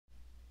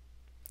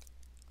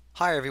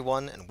Hi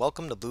everyone and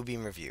welcome to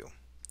Bluebeam Revu.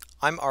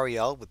 I'm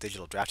Ariel with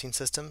Digital Drafting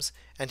Systems,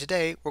 and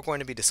today we're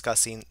going to be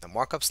discussing the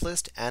markups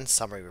list and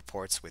summary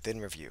reports within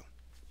Revu.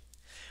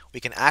 We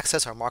can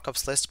access our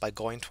markups list by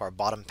going to our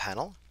bottom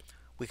panel.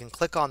 We can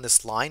click on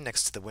this line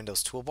next to the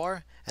Windows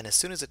toolbar, and as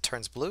soon as it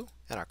turns blue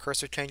and our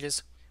cursor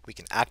changes, we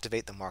can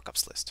activate the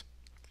markups list.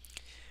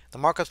 The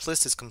markups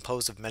list is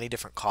composed of many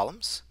different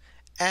columns,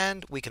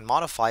 and we can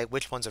modify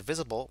which ones are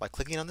visible by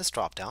clicking on this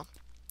dropdown,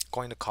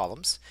 going to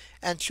columns,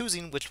 and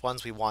choosing which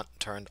ones we want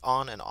turned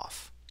on and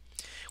off.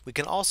 We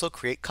can also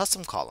create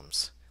custom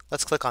columns.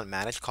 Let's click on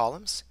Manage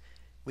Columns.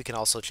 We can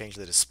also change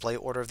the display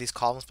order of these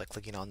columns by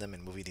clicking on them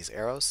and moving these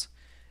arrows.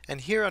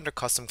 And here under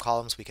Custom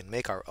Columns, we can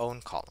make our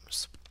own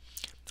columns.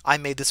 I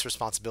made this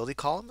responsibility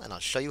column, and I'll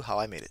show you how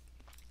I made it.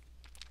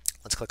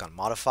 Let's click on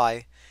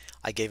Modify.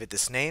 I gave it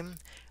this name,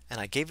 and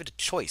I gave it a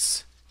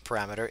choice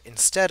parameter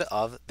instead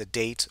of the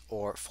date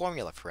or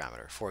formula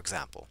parameter, for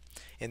example.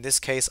 In this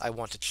case, I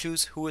want to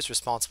choose who is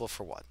responsible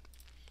for what.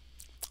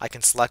 I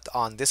can select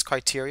on this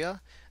criteria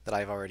that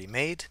I've already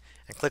made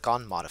and click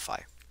on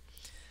Modify.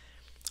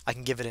 I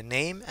can give it a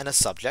name and a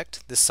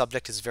subject. This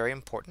subject is very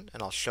important,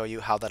 and I'll show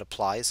you how that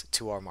applies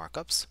to our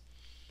markups.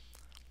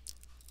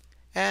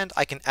 And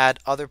I can add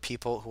other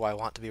people who I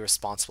want to be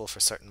responsible for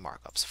certain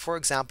markups. For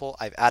example,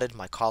 I've added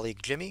my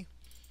colleague Jimmy,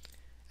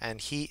 and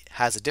he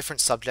has a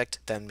different subject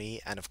than me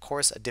and of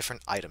course a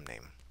different item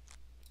name.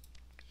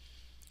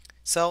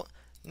 So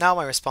now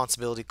my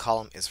responsibility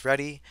column is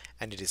ready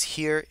and it is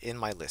here in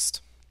my list.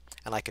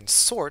 And I can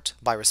sort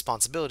by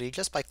responsibility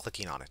just by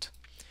clicking on it.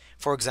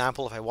 For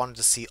example, if I wanted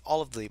to see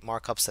all of the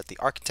markups that the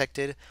architect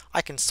did,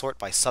 I can sort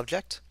by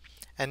subject,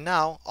 and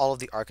now all of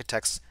the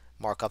architect's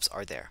markups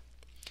are there.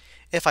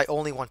 If I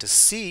only want to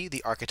see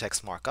the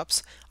architect's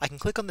markups, I can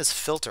click on this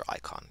filter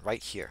icon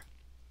right here.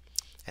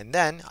 And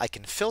then I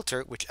can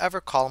filter whichever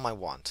column I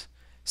want.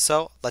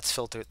 So let's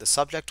filter the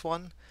subject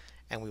one,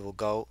 and we will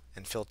go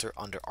and filter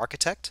under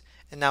architect,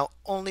 and now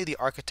only the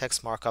architect's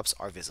markups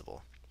are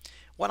visible.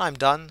 When I'm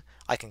done,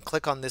 I can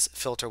click on this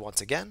filter once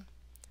again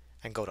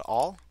and go to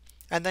all,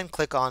 and then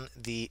click on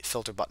the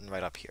filter button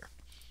right up here.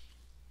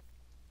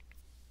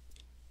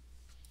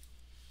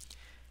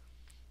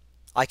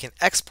 I can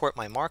export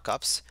my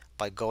markups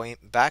by going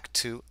back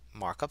to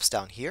markups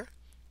down here,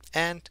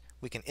 and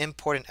we can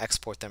import and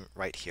export them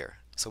right here.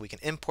 So we can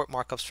import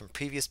markups from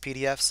previous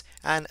PDFs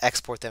and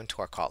export them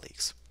to our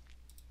colleagues.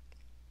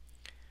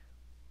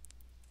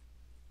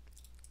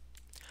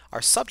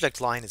 Our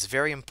subject line is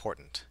very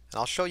important, and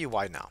I'll show you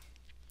why now.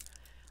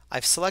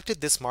 I've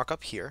selected this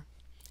markup here,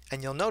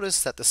 and you'll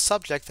notice that the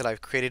subject that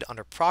I've created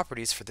under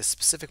properties for this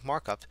specific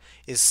markup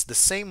is the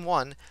same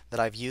one that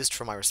I've used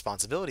for my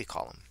responsibility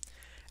column.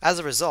 As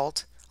a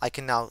result, I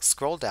can now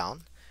scroll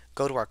down,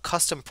 go to our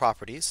custom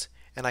properties,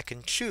 and I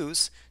can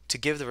choose to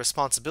give the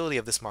responsibility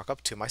of this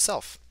markup to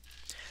myself.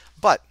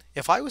 But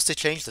if I was to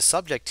change the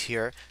subject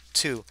here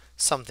to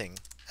something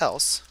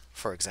else,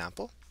 for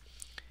example,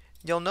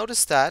 you'll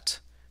notice that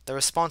the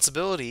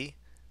responsibility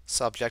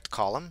subject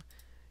column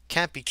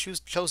can't be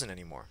chosen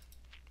anymore.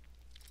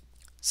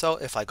 So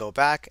if I go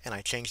back and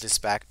I change this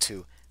back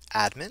to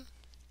admin,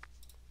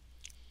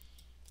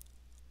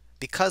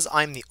 because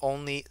I'm the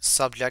only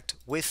subject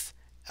with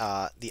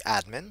the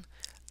admin,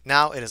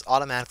 now it has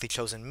automatically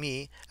chosen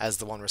me as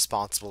the one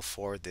responsible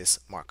for this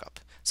markup.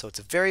 So it's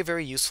a very,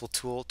 very useful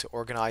tool to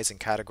organize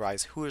and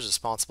categorize who is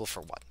responsible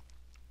for what.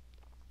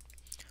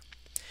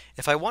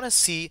 If I want to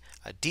see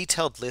a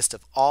detailed list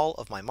of all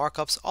of my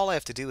markups, all I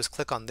have to do is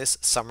click on this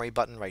summary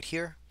button right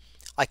here.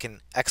 I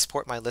can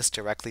export my list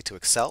directly to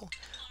Excel,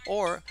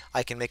 or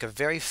I can make a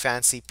very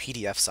fancy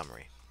PDF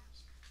summary.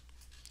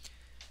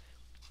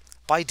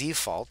 By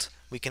default,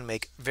 we can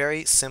make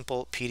very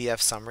simple PDF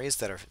summaries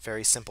that are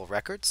very simple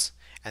records.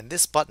 And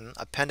this button,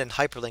 Append and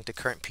Hyperlink to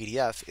Current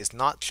PDF, is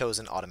not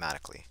chosen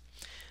automatically.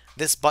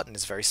 This button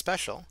is very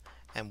special,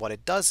 and what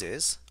it does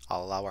is,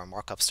 I'll allow our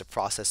markups to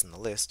process in the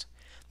list.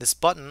 This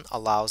button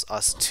allows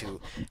us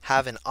to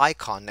have an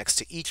icon next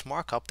to each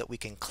markup that we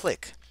can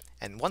click.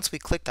 And once we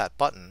click that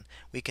button,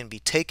 we can be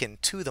taken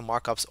to the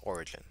markup's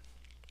origin.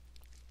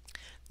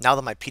 Now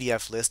that my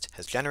PDF list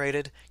has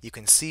generated, you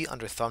can see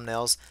under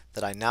thumbnails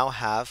that I now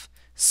have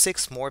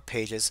 6 more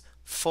pages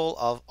full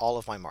of all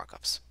of my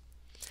markups.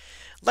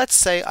 Let's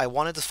say I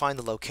wanted to find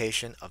the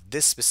location of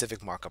this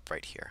specific markup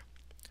right here.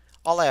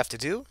 All I have to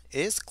do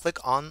is click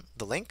on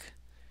the link,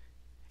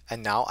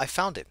 and now I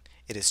found it.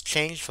 It is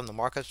changed from the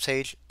markup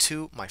page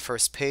to my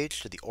first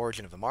page to the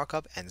origin of the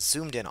markup and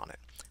zoomed in on it.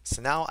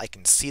 So now I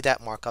can see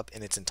that markup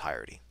in its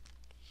entirety.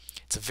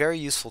 It's a very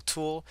useful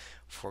tool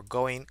for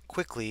going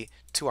quickly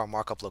to our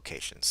markup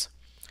locations.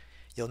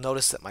 You'll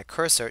notice that my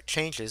cursor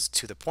changes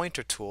to the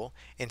pointer tool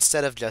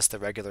instead of just the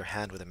regular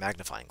hand with a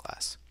magnifying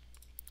glass.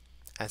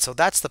 And so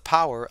that's the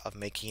power of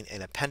making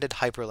an appended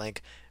hyperlink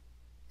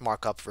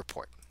markup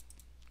report.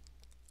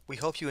 We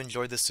hope you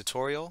enjoyed this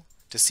tutorial.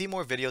 To see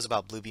more videos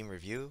about Bluebeam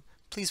Revu,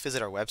 please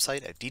visit our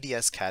website at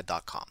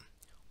ddscad.com.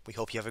 We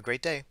hope you have a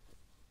great day.